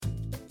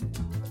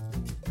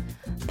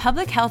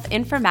Public health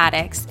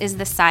informatics is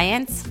the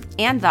science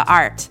and the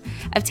art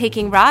of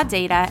taking raw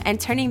data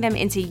and turning them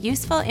into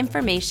useful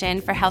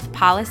information for health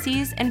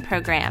policies and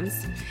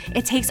programs.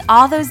 It takes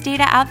all those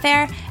data out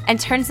there and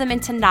turns them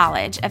into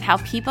knowledge of how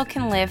people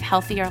can live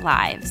healthier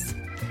lives.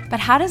 But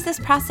how does this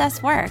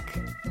process work?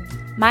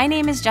 My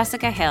name is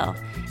Jessica Hill,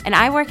 and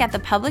I work at the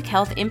Public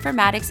Health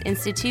Informatics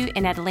Institute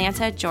in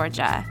Atlanta,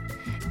 Georgia.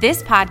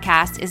 This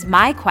podcast is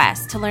my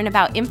quest to learn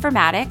about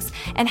informatics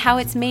and how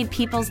it's made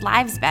people's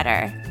lives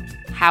better.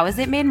 How has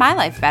it made my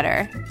life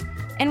better?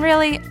 And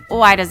really,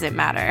 why does it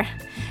matter?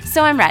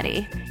 So I'm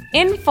ready.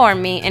 Inform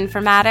me,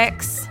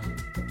 informatics.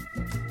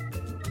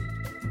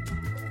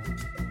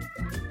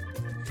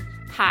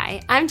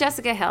 Hi, I'm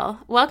Jessica Hill.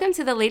 Welcome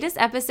to the latest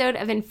episode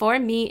of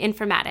Inform Me,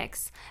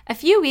 Informatics. A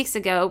few weeks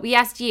ago, we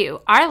asked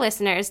you, our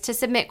listeners, to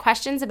submit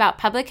questions about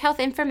public health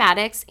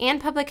informatics and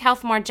public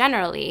health more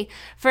generally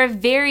for a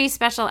very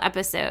special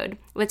episode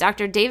with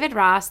Dr. David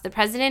Ross, the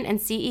president and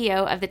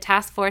CEO of the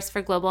Task Force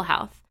for Global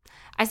Health.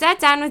 I sat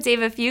down with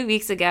Dave a few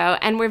weeks ago,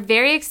 and we're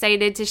very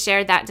excited to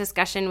share that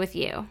discussion with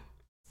you.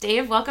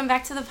 Dave, welcome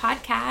back to the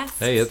podcast.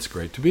 Hey, it's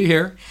great to be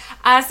here.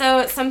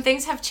 So some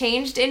things have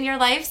changed in your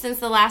life since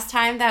the last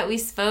time that we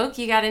spoke.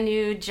 You got a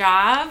new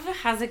job.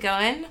 How's it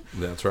going?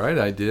 That's right,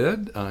 I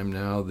did. I'm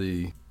now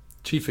the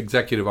Chief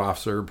Executive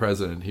Officer,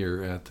 President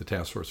here at the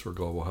Task Force for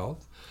Global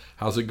Health.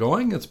 How's it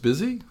going? It's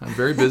busy. I'm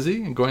very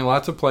busy and going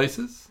lots of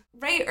places.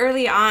 Right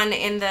early on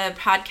in the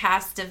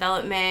podcast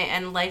development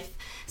and life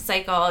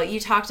cycle, you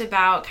talked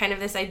about kind of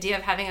this idea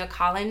of having a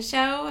call-in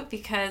show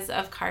because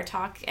of Car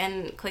Talk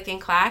and Click and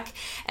Clack.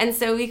 And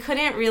so we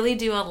couldn't really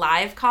do a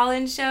live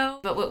call-in show,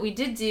 but what we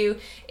did do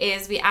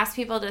is we asked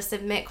people to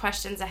submit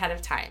questions ahead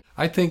of time.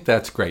 I think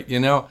that's great. You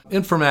know,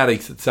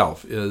 informatics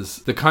itself is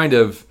the kind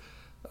of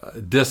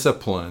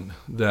discipline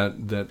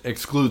that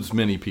excludes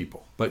many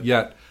people, but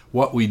yet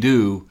what we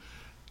do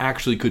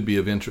actually could be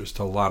of interest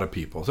to a lot of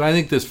people. So I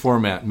think this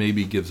format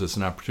maybe gives us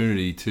an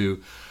opportunity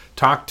to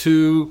talk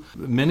to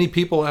many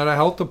people at a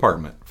health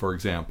department, for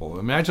example.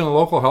 Imagine a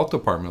local health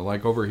department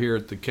like over here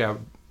at the CAB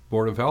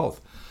Board of Health.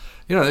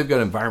 You know, they've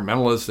got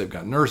environmentalists, they've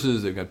got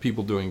nurses, they've got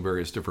people doing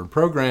various different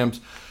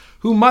programs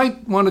who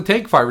might want to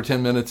take 5 or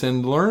 10 minutes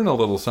and learn a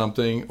little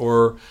something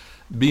or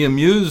be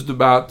amused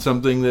about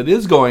something that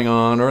is going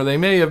on, or they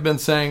may have been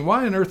saying,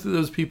 why on earth are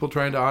those people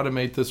trying to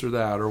automate this or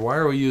that, or why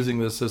are we using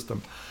this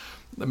system?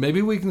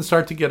 Maybe we can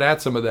start to get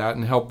at some of that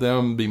and help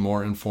them be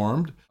more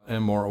informed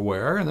and more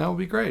aware, and that would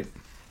be great.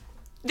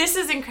 This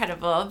is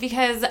incredible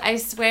because I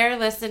swear,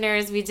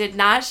 listeners, we did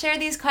not share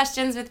these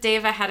questions with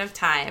Dave ahead of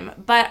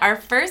time. But our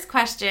first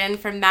question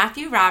from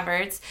Matthew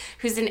Roberts,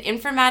 who's an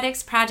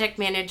informatics project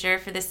manager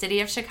for the city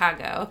of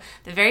Chicago.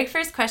 The very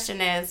first question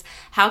is,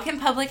 how can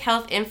public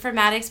health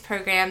informatics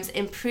programs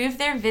improve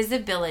their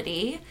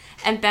visibility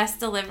and best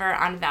deliver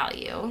on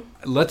value?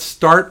 Let's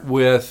start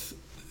with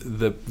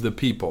the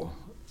people,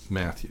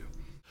 Matthew.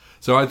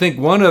 So I think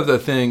one of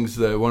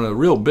the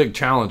real big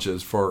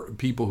challenges for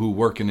people who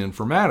work in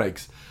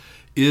informatics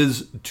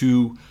is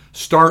to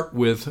start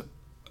with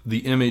the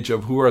image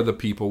of who are the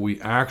people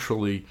we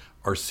actually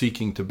are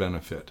seeking to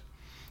benefit.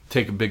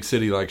 Take a big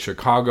city like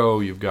Chicago,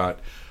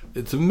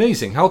 it's an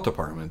amazing health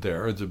department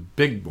there. It's a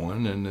big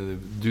one, and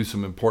they do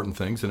some important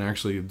things and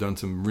actually have done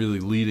some really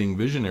leading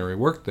visionary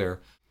work there.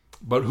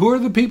 But who are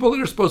the people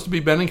that are supposed to be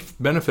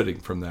benefiting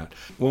from that?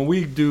 When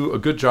we do a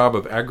good job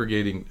of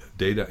aggregating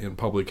data in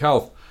public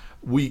health,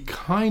 we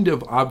kind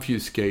of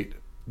obfuscate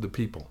the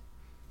people.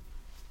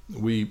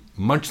 We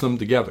munch them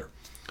together.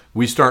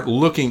 We start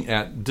looking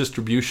at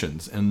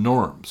distributions and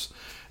norms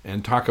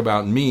and talk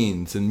about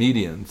means and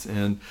medians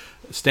and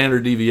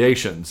standard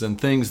deviations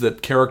and things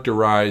that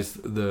characterize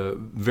the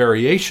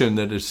variation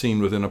that is seen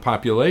within a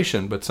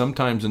population. But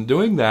sometimes in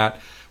doing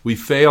that, we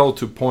fail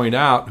to point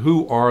out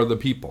who are the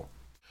people.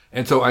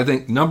 And so I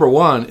think number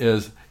one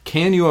is,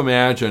 can you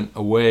imagine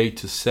a way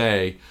to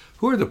say,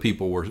 who are the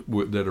people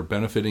that are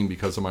benefiting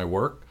because of my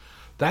work?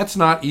 That's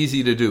not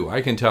easy to do.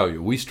 I can tell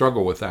you. We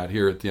struggle with that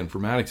here at the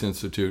Informatics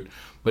Institute,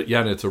 but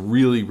yet it's a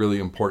really, really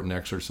important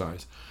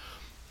exercise.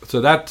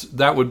 So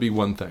that would be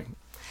one thing.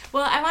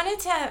 Well, I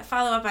wanted to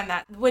follow up on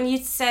that. When you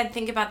said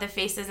think about the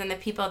faces and the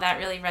people, that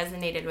really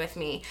resonated with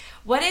me.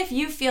 What if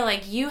you feel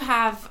like you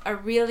have a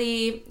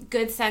really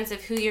good sense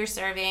of who you're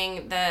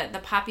serving,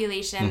 the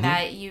population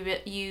that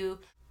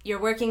you're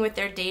working with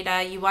their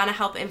data, you want to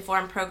help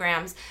inform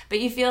programs, but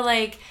you feel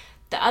like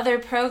the other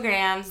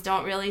programs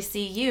don't really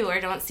see you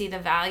or don't see the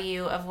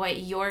value of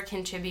what you're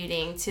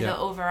contributing to the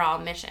overall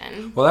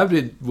mission? Well,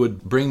 that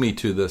would bring me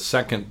to the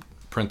second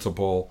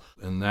principle,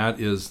 and that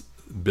is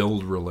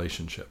build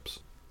relationships.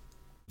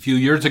 A few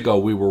years ago,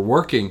 we were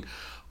working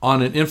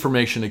on an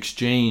information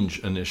exchange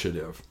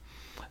initiative.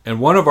 And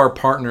one of our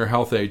partner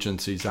health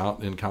agencies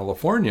out in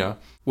California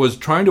was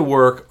trying to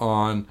work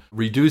on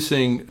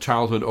reducing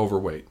childhood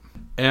overweight.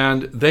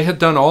 And they had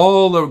done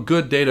all the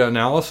good data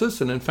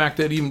analysis, and in fact,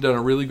 they'd even done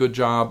a really good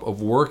job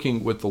of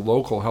working with the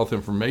local health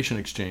information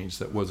exchange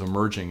that was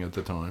emerging at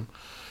the time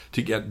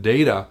to get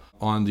data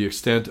on the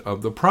extent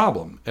of the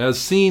problem, as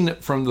seen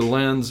from the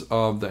lens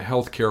of the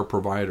healthcare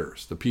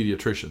providers, the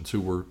pediatricians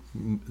who were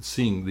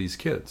seeing these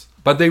kids.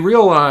 But they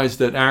realized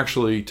that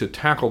actually to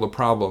tackle the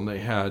problem, they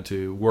had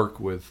to work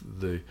with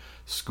the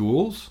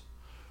schools,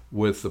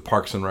 with the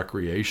parks and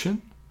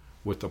recreation,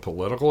 with the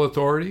political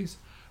authorities,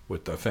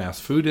 with the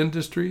fast food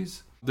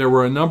industries. There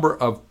were a number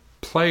of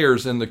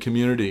players in the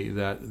community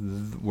that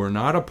were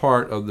not a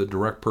part of the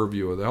direct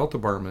purview of the health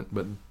department,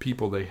 but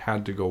people they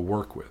had to go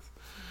work with.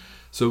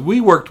 So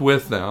we worked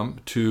with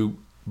them to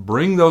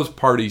bring those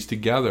parties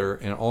together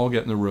and all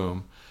get in the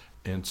room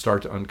and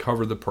start to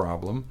uncover the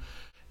problem.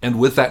 And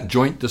with that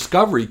joint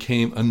discovery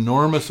came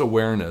enormous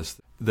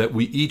awareness that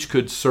we each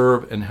could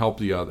serve and help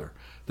the other,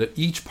 that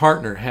each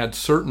partner had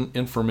certain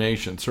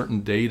information,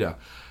 certain data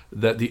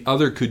that the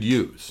other could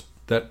use,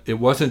 that it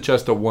wasn't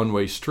just a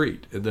one-way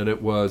street, that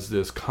it was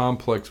this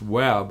complex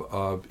web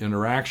of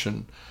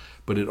interaction,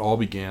 but it all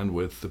began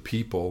with the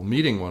people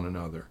meeting one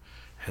another.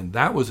 And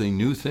that was a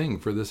new thing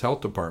for this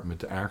health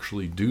department to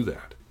actually do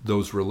that.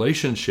 Those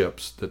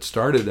relationships that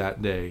started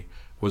that day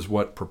was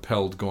what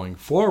propelled going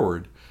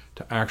forward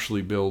to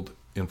actually build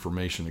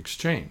information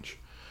exchange.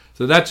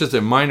 So that's just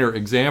a minor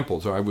example.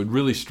 So I would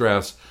really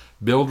stress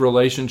build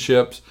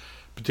relationships,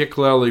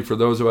 particularly for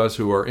those of us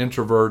who are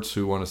introverts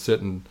who want to sit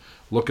and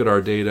look at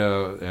our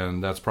data,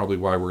 and that's probably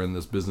why we're in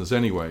this business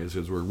anyways,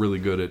 is we're really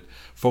good at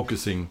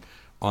focusing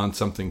on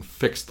something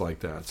fixed like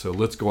that. So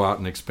let's go out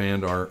and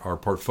expand our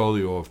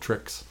portfolio of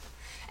tricks.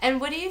 And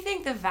what do you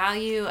think the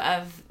value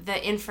of the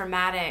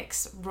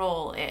informatics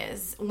role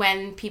is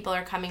when people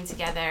are coming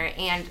together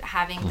and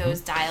having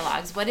those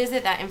dialogues? What is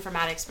it that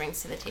informatics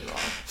brings to the table?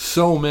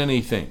 So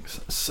many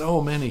things.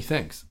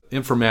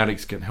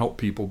 Informatics can help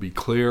people be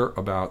clear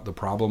about the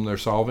problem they're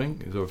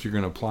solving. So if you're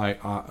going to apply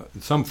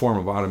some form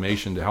of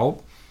automation to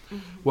help,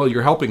 well,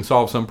 you're helping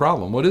solve some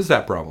problem. What is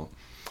that problem?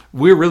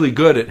 We're really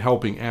good at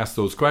helping ask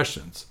those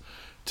questions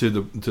to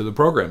the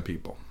program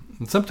people.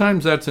 And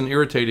sometimes that's an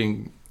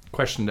irritating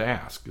question to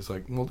ask. It's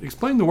like, well,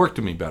 explain the work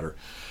to me better.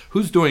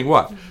 Who's doing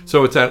what?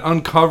 So it's that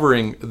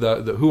uncovering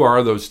the who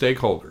are those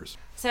stakeholders.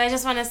 So I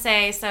just want to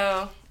say,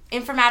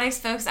 informatics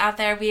folks out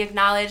there, we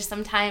acknowledge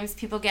sometimes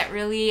people get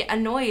really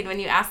annoyed when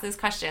you ask those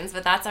questions,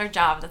 but that's our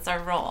job, that's our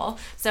role.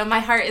 So my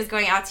heart is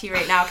going out to you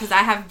right now because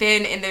I have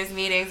been in those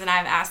meetings and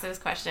I've asked those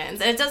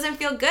questions. And it doesn't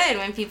feel good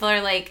when people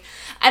are like,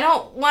 I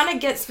don't want to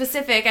get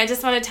specific, I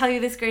just want to tell you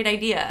this great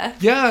idea.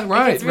 Yeah,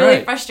 right. It's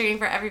really frustrating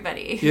for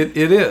everybody. It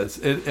is.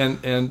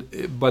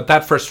 But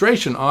that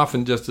frustration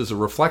often just is a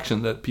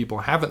reflection that people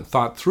haven't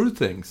thought through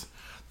things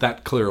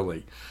that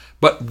clearly.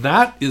 But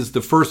that is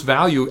the first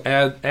value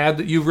add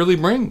that you really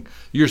bring.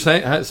 You're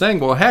saying,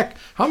 well, heck,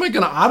 how am I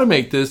going to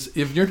automate this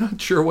if you're not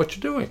sure what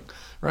you're doing,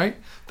 right?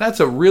 That's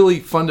a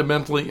really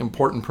fundamentally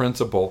important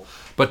principle.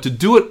 But to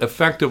do it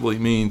effectively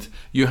means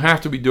you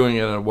have to be doing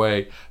it in a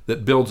way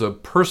that builds a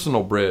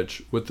personal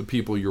bridge with the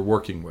people you're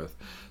working with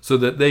so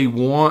that they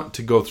want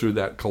to go through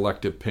that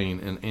collective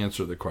pain and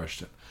answer the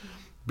question.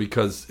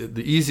 Because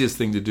the easiest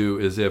thing to do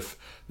is if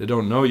they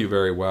don't know you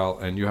very well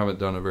and you haven't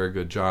done a very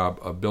good job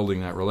of building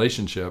that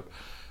relationship,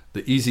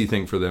 the easy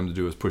thing for them to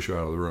do is push you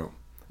out of the room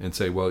and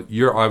say, well,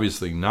 you're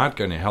obviously not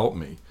going to help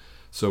me,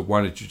 so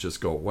why don't you just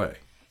go away?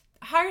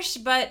 Harsh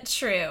but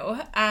true.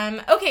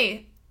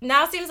 Okay,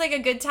 now seems like a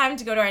good time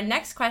to go to our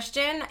next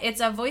question.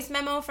 It's a voice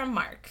memo from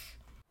Mark.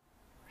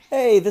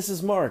 Hey, this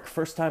is Mark,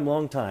 first time,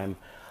 long time.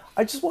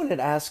 I just wanted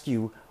to ask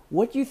you,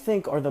 what do you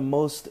think are the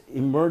most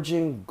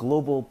emerging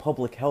global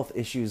public health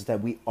issues that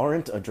we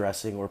aren't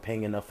addressing or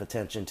paying enough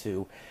attention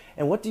to?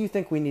 And what do you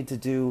think we need to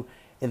do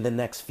in the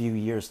next few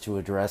years to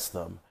address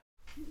them?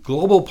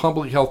 Global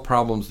public health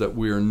problems that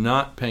we are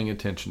not paying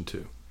attention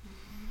to.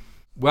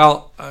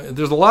 Well,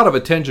 there's a lot of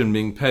attention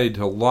being paid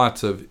to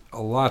lots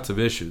of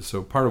issues.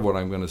 So part of what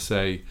I'm going to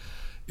say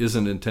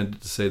isn't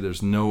intended to say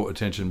there's no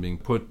attention being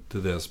put to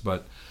this,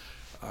 but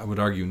I would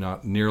argue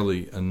not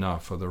nearly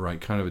enough of the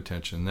right kind of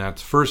attention. That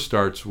first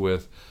starts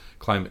with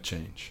climate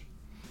change.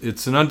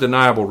 It's an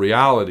undeniable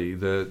reality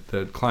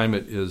that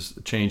climate is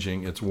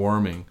changing, it's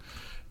warming.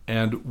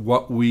 And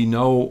what we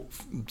know,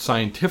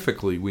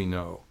 scientifically we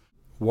know,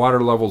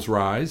 water levels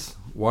rise,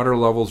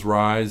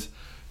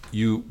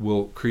 you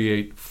will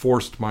create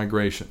forced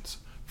migrations.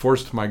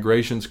 Forced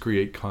migrations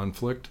create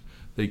conflict,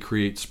 they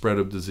create spread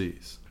of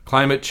disease.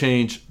 Climate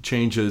change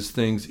changes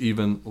things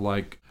even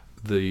like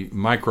the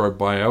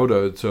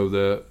microbiota, so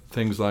the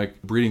things like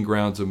breeding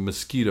grounds of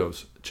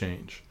mosquitoes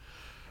change.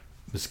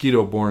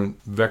 Mosquito-borne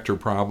vector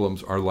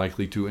problems are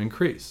likely to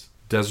increase.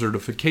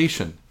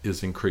 Desertification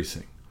is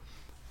increasing.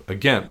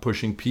 Again,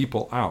 pushing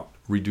people out,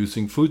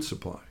 reducing food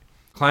supply.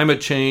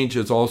 Climate change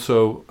is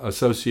also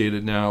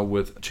associated now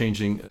with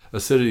changing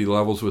acidity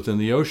levels within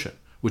the ocean,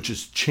 which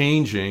is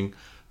changing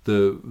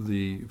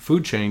the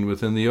food chain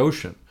within the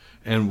ocean,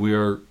 and we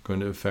are going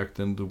to affect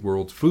then the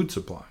world's food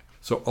supply.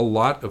 So a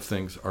lot of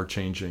things are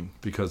changing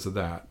because of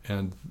that.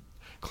 And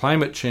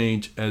climate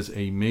change as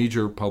a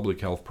major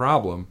public health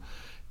problem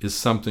is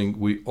something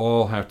we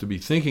all have to be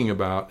thinking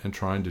about and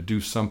trying to do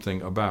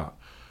something about.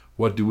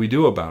 What do we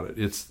do about it?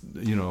 It's,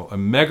 a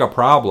mega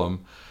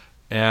problem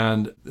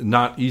and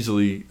not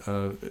easily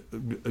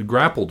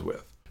grappled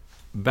with.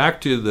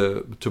 Back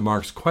to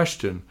Mark's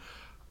question,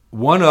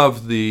 one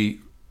of the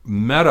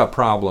meta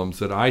problems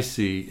that I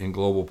see in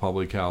global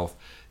public health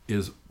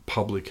is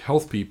public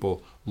health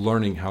people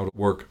learning how to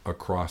work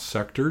across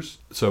sectors.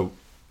 So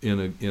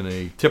in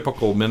a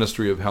typical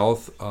Ministry of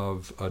Health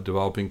of a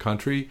developing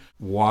country,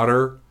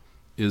 water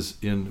is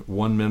in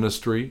one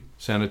ministry,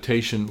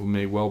 sanitation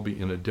may well be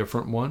in a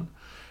different one,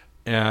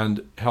 and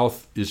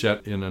health is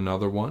yet in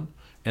another one,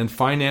 and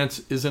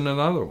finance is in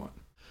another one.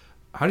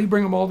 How do you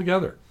bring them all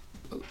together?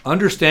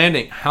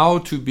 Understanding how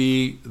to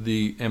be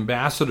the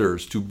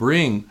ambassadors to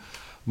bring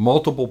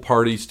multiple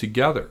parties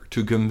together,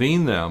 to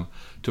convene them,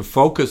 to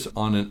focus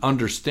on an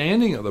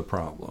understanding of the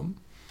problem,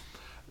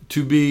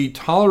 to be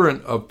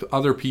tolerant of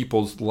other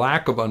people's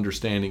lack of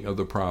understanding of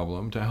the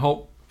problem, to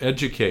help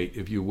educate,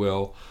 if you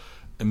will,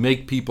 and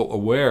make people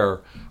aware.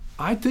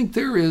 I think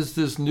there is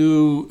this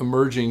new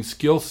emerging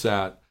skill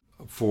set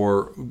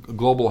for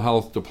global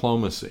health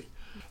diplomacy,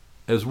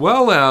 as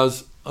well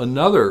as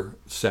another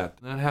set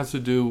that has to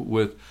do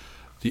with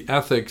the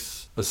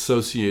ethics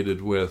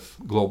associated with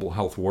global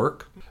health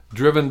work,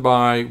 driven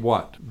by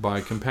what? By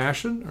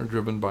compassion or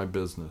driven by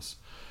business,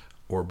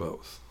 or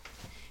both?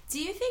 Do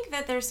you think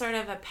that there's sort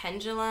of a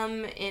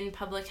pendulum in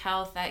public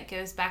health that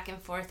goes back and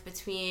forth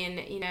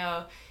between,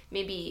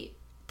 maybe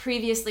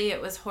previously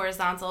it was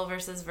horizontal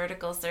versus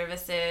vertical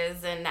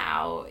services, and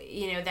now,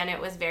 then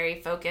it was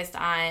very focused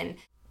on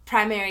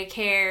primary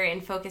care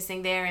and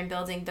focusing there and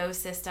building those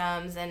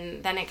systems,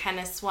 and then it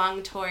kind of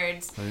swung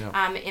towards in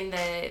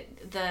the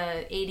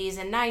 80s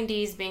and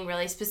 90s being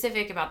really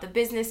specific about the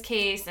business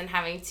case and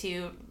having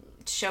to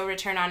show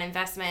return on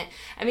investment.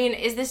 I mean,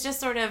 is this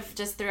just sort of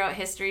just throughout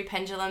history,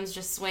 pendulums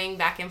just swing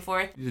back and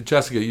forth?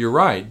 Jessica, you're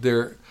right.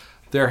 There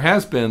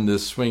has been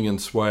this swing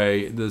and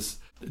sway, this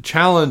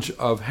challenge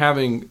of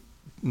having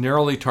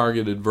narrowly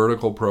targeted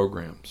vertical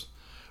programs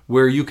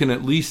where you can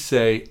at least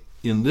say,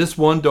 in this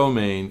one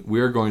domain,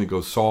 we're going to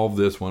go solve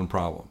this one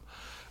problem.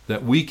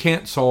 That we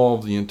can't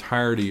solve the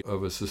entirety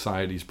of a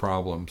society's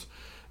problems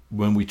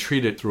when we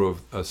treat it through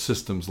a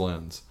systems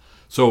lens.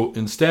 So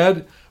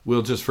instead,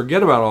 we'll just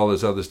forget about all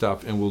this other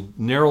stuff and we'll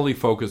narrowly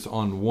focus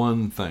on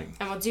one thing.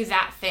 And we'll do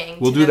that thing.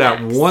 We'll do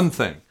that one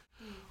thing.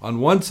 On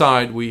one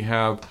side, we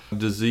have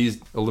disease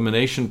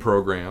elimination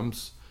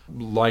programs,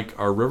 like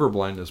our river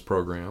blindness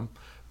program,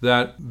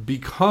 that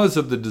because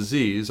of the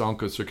disease,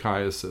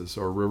 onchocerciasis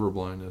or river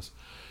blindness,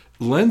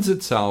 lends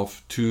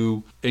itself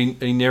to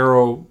a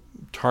narrow,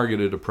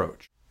 targeted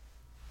approach.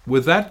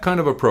 With that kind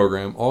of a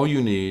program, all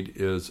you need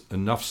is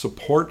enough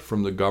support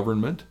from the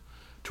government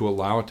to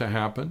allow it to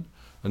happen,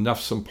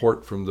 enough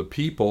support from the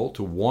people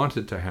to want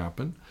it to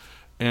happen,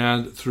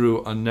 and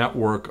through a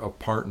network of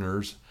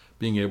partners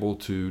being able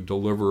to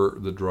deliver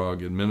the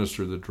drug,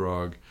 administer the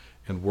drug,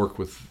 and work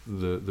with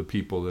the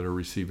people that are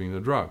receiving the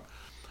drug.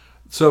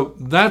 So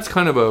that's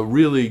kind of a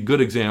really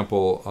good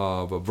example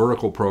of a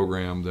vertical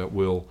program that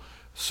will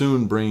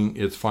soon bring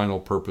its final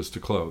purpose to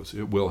close.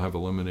 It will have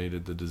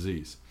eliminated the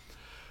disease.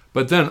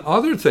 But then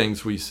other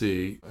things we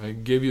see, I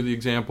gave you the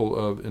example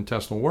of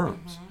intestinal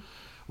worms. Mm-hmm.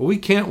 Well, we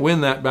can't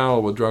win that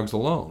battle with drugs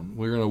alone.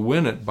 We're going to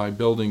win it by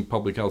building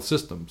public health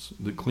systems,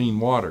 the clean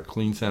water,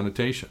 clean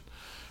sanitation.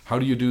 How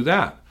do you do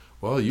that?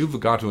 Well, you've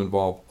got to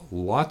involve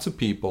lots of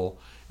people,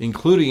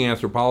 including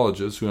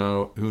anthropologists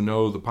who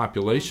know the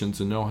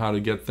populations and know how to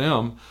get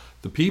them,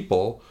 the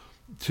people,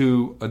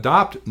 to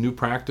adopt new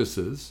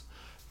practices.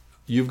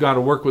 You've got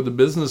to work with the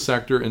business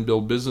sector and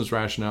build business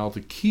rationale to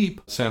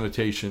keep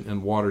sanitation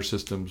and water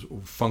systems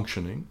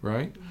functioning,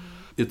 right? Mm-hmm.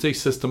 It's a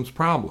systems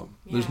problem.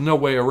 Yeah. There's no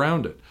way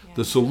around it. Yeah.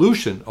 The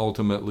solution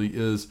ultimately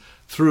is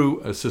through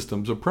a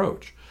systems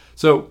approach.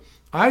 So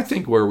I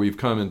think where we've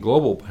come in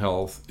global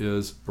health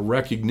is a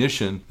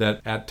recognition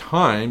that at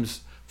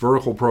times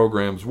vertical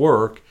programs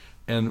work,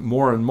 and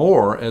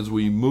more as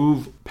we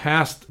move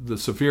past the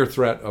severe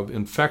threat of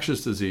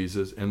infectious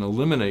diseases and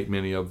eliminate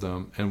many of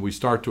them, and we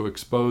start to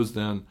expose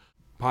then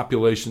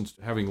populations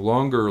having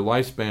longer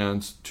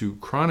lifespans to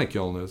chronic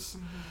illness,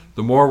 mm-hmm.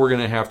 the more we're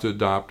going to have to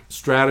adopt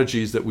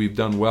strategies that we've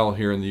done well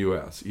here in the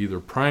U.S.,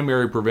 either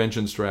primary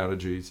prevention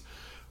strategies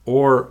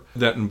or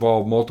that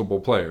involve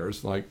multiple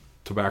players, like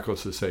tobacco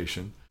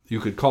cessation. You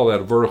could call that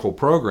a vertical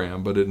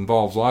program, but it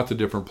involves lots of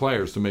different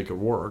players to make it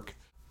work.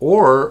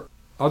 Or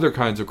other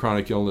kinds of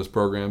chronic illness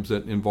programs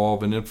that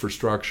involve an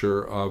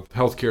infrastructure of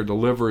healthcare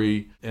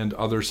delivery and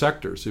other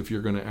sectors if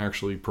you're going to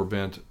actually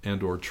prevent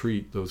and or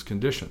treat those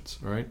conditions,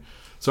 right?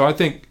 So I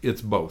think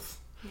it's both.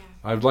 Yeah.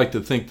 I'd like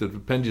to think that the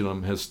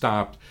pendulum has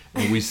stopped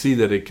and we see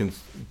that it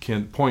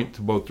can point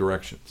to both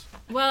directions.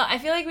 Well, I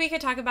feel like we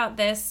could talk about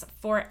this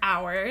for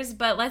hours,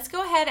 but let's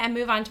go ahead and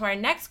move on to our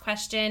next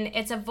question.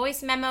 It's a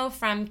voice memo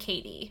from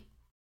Katie.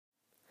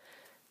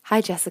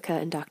 Hi, Jessica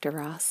and Dr.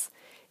 Ross.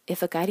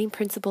 If a guiding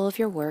principle of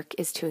your work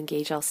is to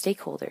engage all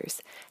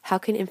stakeholders, how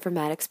can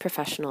informatics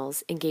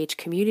professionals engage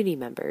community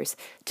members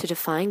to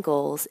define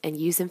goals and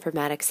use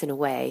informatics in a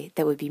way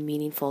that would be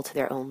meaningful to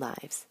their own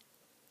lives?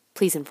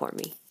 Please inform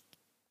me.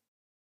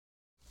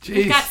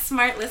 We've Jeez. got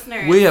smart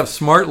listeners. We have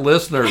smart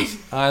listeners.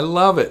 I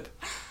love it.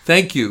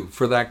 Thank you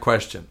for that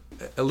question.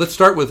 Let's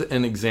start with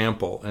an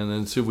example and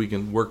then see if we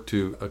can work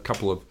to a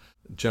couple of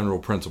general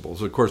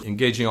principles. Of course,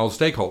 engaging all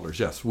stakeholders.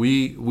 Yes,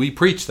 we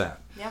preach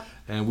that. Yep.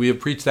 And we have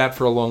preached that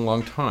for a long,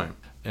 long time.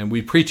 And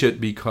we preach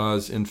it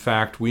because, in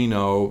fact, we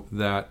know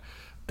that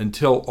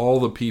until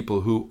all the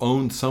people who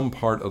own some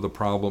part of the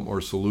problem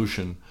or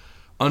solution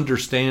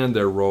understand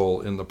their role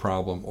in the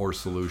problem or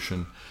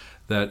solution,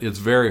 that it's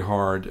very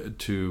hard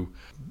to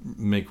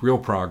make real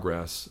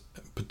progress,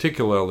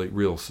 particularly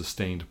real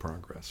sustained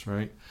progress,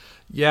 right?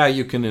 Yeah,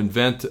 you can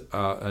invent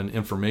an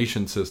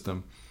information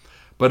system,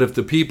 but if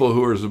the people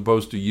who are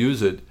supposed to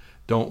use it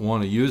don't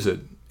want to use it,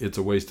 it's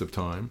a waste of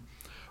time.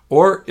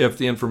 Or if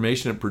the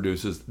information it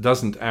produces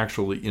doesn't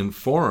actually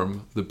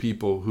inform the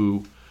people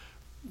who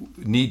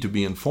need to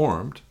be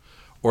informed,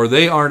 or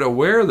they aren't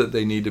aware that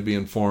they need to be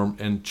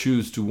informed and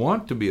choose to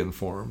want to be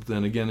informed,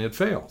 then again it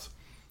fails.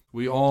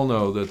 We all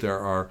know that there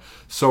are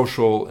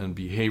social and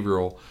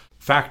behavioral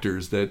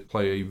factors that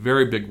play a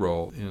very big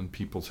role in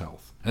people's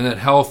health. And that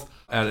health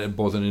at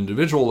both an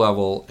individual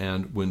level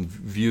and when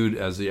viewed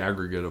as the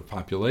aggregate of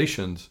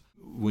populations,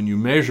 when you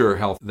measure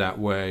health that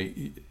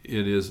way,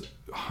 it is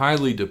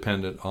highly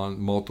dependent on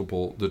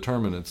multiple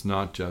determinants,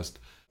 not just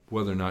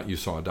whether or not you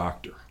saw a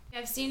doctor.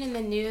 I've seen in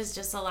the news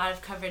just a lot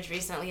of coverage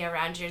recently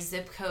around your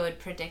zip code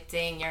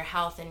predicting your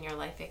health and your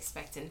life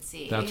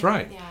expectancy. That's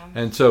right. Yeah.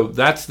 And so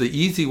that's the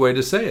easy way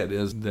to say it,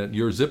 is that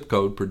your zip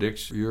code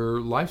predicts your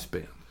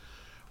lifespan.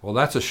 Well,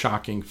 that's a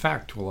shocking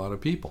fact to a lot of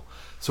people.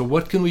 So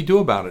what can we do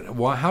about it?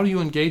 Well, how do you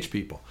engage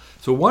people?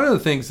 So one of the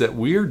things that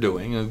we're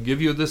doing, and I'll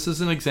give you this as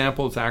an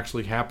example, it's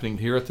actually happening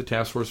here at the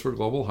Task Force for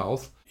Global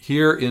Health,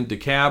 here in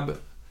DeKalb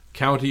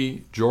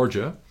County,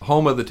 Georgia,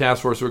 home of the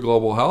Task Force for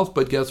Global Health,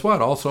 but guess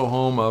what? Also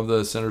home of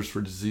the Centers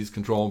for Disease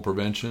Control and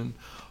Prevention,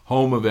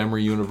 home of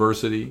Emory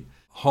University,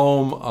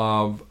 home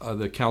of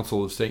the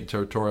Council of State and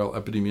Territorial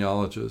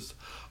Epidemiologists,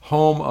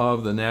 home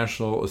of the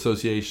National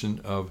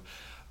Association of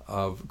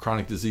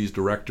Chronic Disease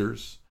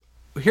Directors.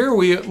 Here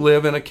we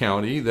live in a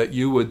county that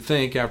you would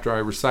think, after I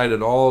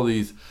recited all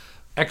these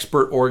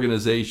expert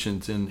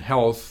organizations in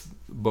health,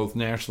 both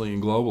nationally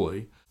and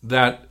globally,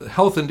 that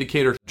health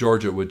indicator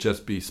Georgia would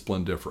just be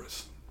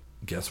splendiferous.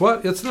 Guess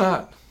what? It's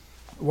not.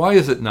 Why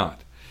is it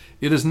not?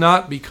 It is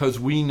not because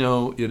we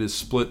know it is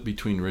split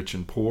between rich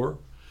and poor.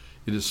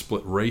 It is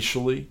split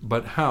racially.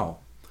 But how?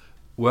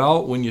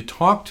 Well, when you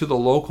talk to the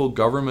local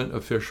government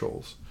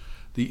officials,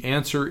 the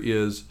answer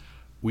is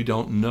we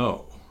don't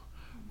know.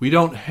 We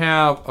don't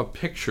have a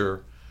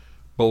picture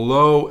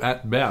below,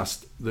 at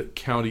best, the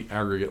county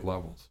aggregate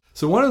levels.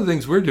 So one of the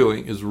things we're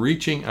doing is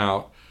reaching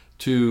out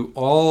to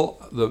all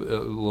the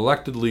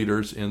elected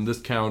leaders in this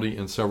county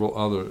and several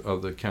other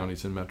of the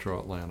counties in Metro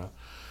Atlanta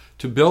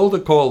to build a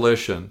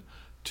coalition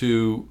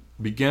to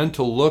begin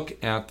to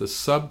look at the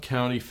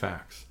sub-county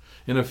facts.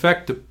 In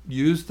effect, to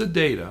use the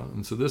data,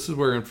 and so this is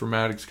where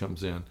informatics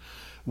comes in.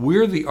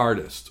 We're the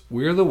artists.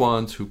 We're the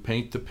ones who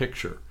paint the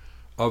picture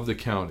of the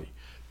county.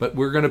 But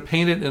we're going to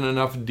paint it in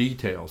enough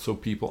detail so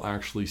people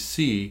actually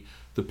see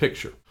the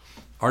picture.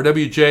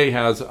 RWJ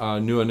has a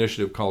new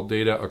initiative called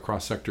Data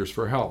Across Sectors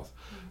for Health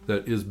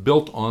that is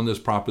built on this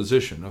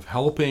proposition of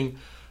helping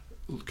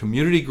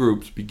community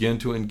groups begin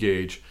to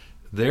engage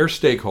their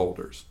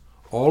stakeholders,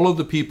 all of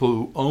the people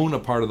who own a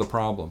part of the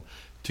problem,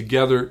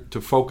 together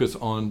to focus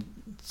on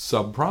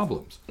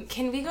sub-problems.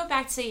 Can we go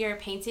back to your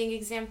painting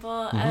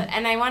example?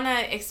 And I want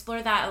to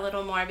explore that a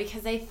little more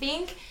because I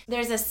think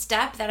there's a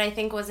step that I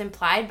think was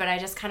implied, but I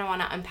just kind of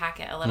want to unpack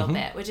it a little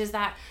bit, which is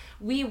that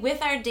we,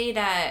 with our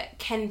data,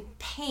 can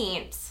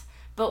paint,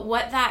 but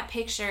what that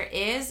picture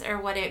is or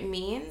what it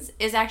means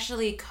is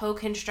actually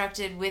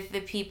co-constructed with the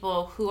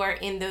people who are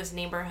in those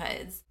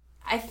neighborhoods.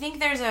 I think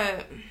there's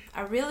a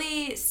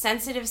really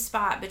sensitive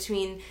spot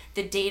between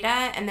the data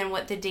and then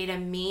what the data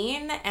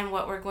mean and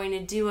what we're going to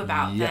do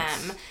about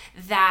them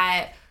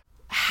that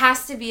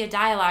has to be a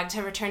dialogue.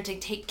 To return to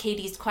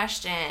Katie's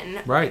question,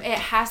 right? It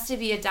has to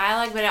be a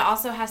dialogue, but it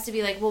also has to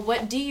be like, well,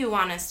 what do you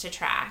want us to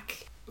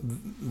track?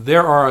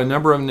 There are a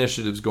number of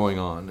initiatives going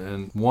on,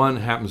 and one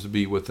happens to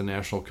be with the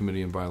National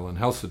Committee on Vital and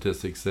Health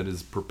Statistics that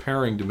is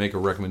preparing to make a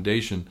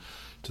recommendation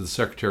to the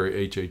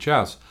Secretary of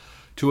HHS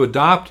to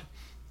adopt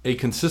a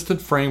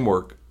consistent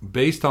framework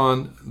based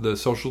on the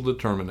social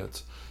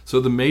determinants, so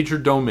the major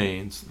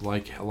domains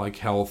like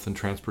health and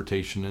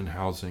transportation and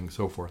housing,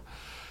 so forth,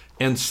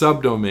 and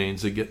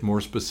subdomains that get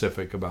more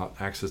specific about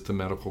access to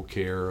medical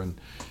care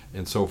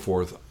and so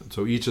forth.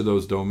 So each of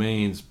those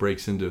domains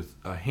breaks into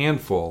a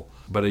handful,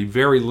 but a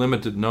very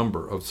limited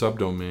number of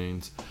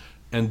subdomains,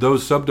 and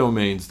those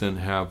subdomains then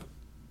have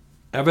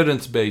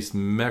evidence-based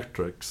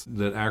metrics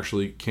that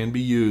actually can be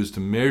used to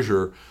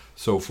measure,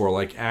 so for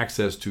like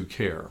access to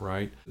care,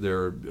 right? There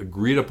are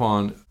agreed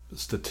upon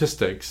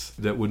statistics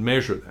that would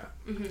measure that.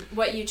 Mm-hmm.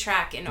 What you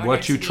track in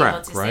order to be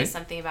able to say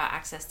something about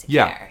access to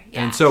care.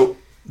 Yeah. And so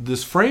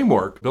this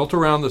framework built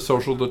around the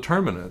social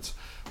determinants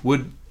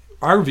would,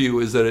 our view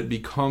is that it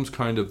becomes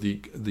kind of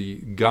the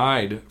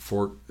guide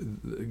for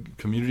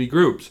community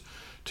groups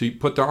to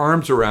put their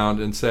arms around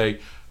and say,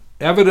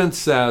 evidence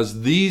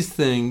says these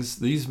things,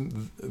 these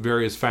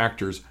various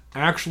factors,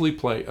 actually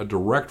play a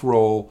direct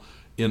role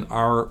in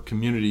our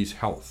community's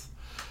health.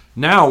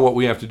 Now what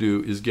we have to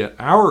do is get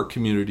our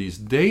community's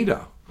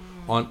data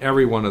on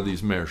every one of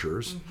these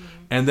measures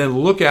and then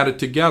look at it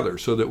together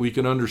so that we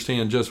can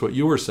understand just what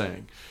you were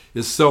saying.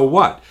 Is so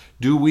what?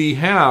 Do we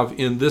have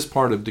in this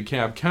part of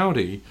DeKalb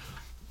County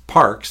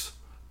parks,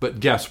 but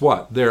guess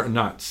what? They're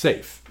not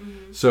safe.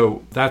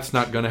 So that's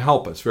not going to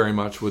help us very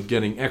much with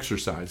getting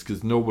exercise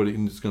because nobody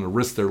is going to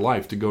risk their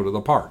life to go to the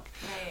park,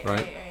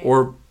 right?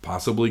 Or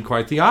possibly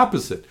quite the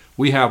opposite.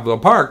 We have the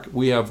park,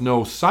 we have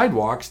no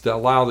sidewalks to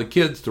allow the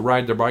kids to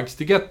ride their bikes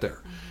to get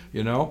there,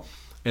 you know?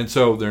 And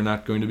so they're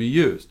not going to be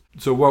used.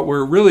 So what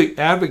we're really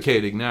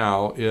advocating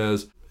now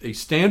is a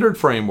standard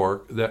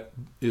framework that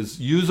is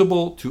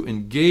usable to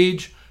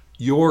engage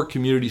your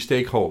community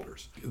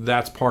stakeholders.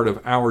 That's part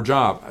of our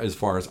job, as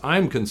far as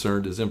I'm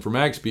concerned, as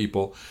informatics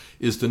people,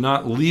 is to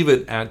not leave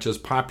it at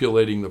just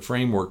populating the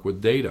framework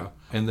with data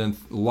and then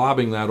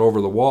lobbing that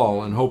over the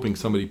wall and hoping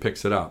somebody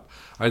picks it up.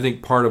 I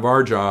think part of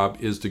our job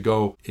is to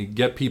go and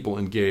get people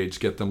engaged,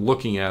 get them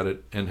looking at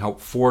it, and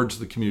help forge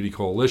the community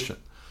coalition.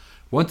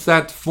 Once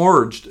that's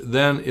forged,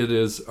 then it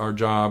is our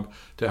job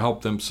to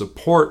help them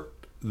support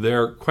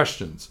their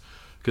questions.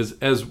 Because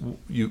as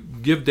you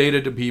give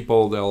data to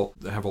people, they'll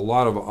have a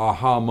lot of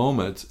aha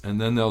moments, and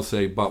then they'll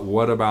say, but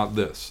what about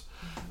this?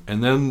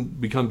 And then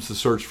becomes the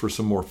search for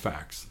some more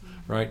facts,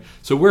 right?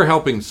 So we're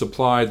helping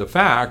supply the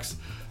facts,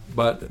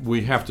 but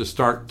we have to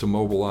start to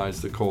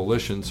mobilize the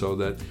coalition so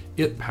that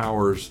it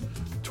powers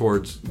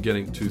towards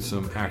getting to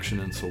some action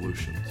and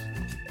solutions.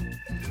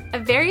 A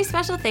very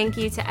special thank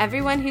you to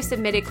everyone who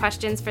submitted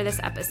questions for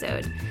this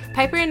episode.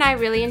 Piper and I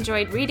really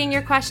enjoyed reading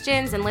your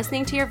questions and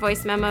listening to your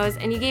voice memos,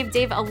 and you gave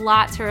Dave a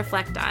lot to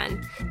reflect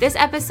on. This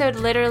episode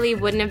literally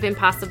wouldn't have been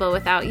possible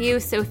without you,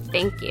 so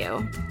thank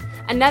you.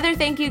 Another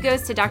thank you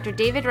goes to Dr.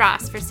 David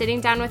Ross for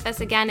sitting down with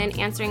us again and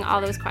answering all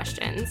those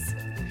questions.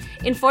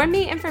 Inform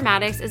Me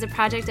Informatics is a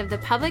project of the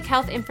Public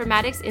Health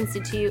Informatics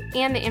Institute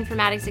and the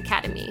Informatics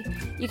Academy.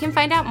 You can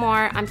find out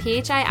more on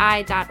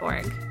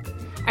phii.org.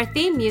 Our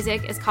theme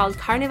music is called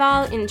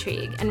Carnival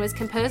Intrigue and was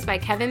composed by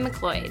Kevin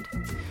McLeod.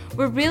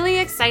 We're really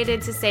excited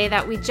to say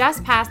that we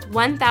just passed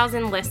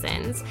 1,000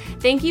 listens.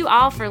 Thank you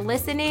all for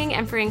listening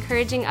and for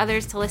encouraging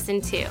others to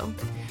listen too.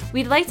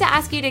 We'd like to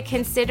ask you to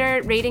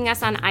consider rating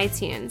us on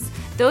iTunes.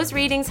 Those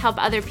ratings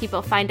help other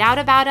people find out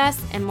about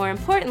us and, more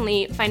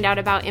importantly, find out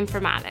about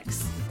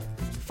informatics.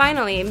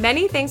 Finally,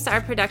 many thanks to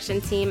our production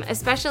team,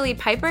 especially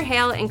Piper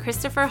Hale and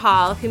Christopher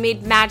Hall, who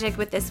made magic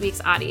with this week's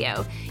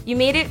audio. You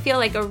made it feel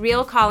like a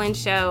real call-in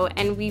show,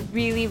 and we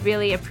really,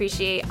 really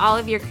appreciate all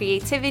of your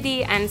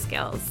creativity and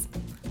skills.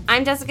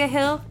 I'm Jessica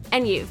Hill,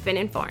 and you've been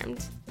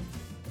informed.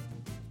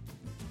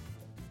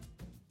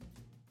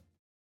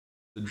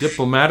 The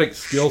diplomatic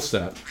skill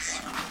set.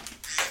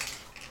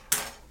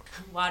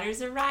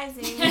 Waters are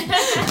rising.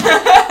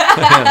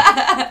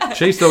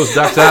 Chase those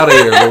ducks out of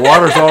here. The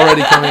water's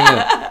already coming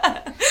in.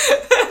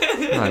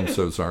 I'm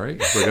so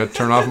sorry. I forgot to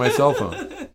turn off my cell phone.